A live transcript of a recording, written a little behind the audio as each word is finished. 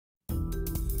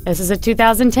This is a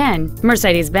 2010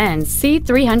 Mercedes-Benz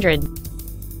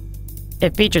C300.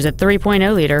 It features a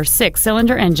 3.0-liter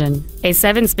six-cylinder engine, a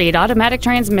 7-speed automatic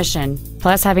transmission.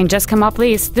 Plus, having just come off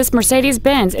lease, this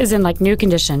Mercedes-Benz is in like new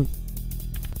condition.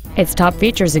 Its top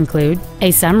features include a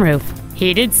sunroof,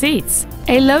 heated seats,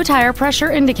 a low tire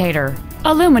pressure indicator,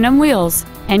 aluminum wheels,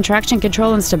 and traction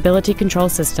control and stability control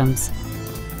systems.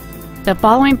 The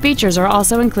following features are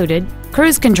also included: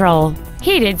 cruise control,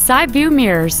 heated side view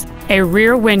mirrors, a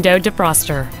rear window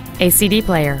defroster, a CD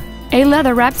player, a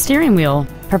leather-wrapped steering wheel,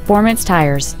 performance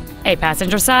tires, a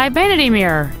passenger side vanity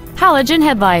mirror, halogen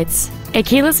headlights, a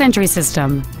keyless entry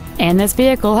system, and this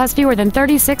vehicle has fewer than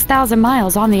 36,000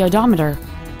 miles on the odometer.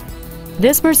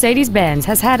 This Mercedes-Benz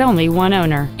has had only one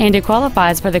owner, and it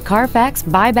qualifies for the Carfax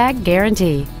buyback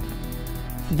guarantee.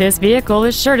 This vehicle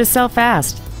is sure to sell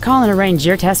fast. Call and arrange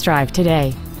your test drive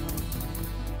today.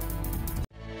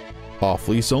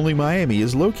 OffLeaseOnly Miami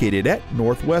is located at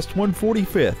Northwest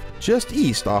 145th, just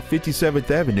east off 57th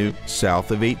Avenue,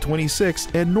 south of 826,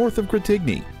 and north of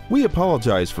Cretigny. We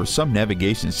apologize for some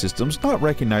navigation systems not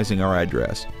recognizing our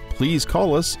address. Please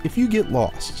call us if you get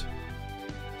lost.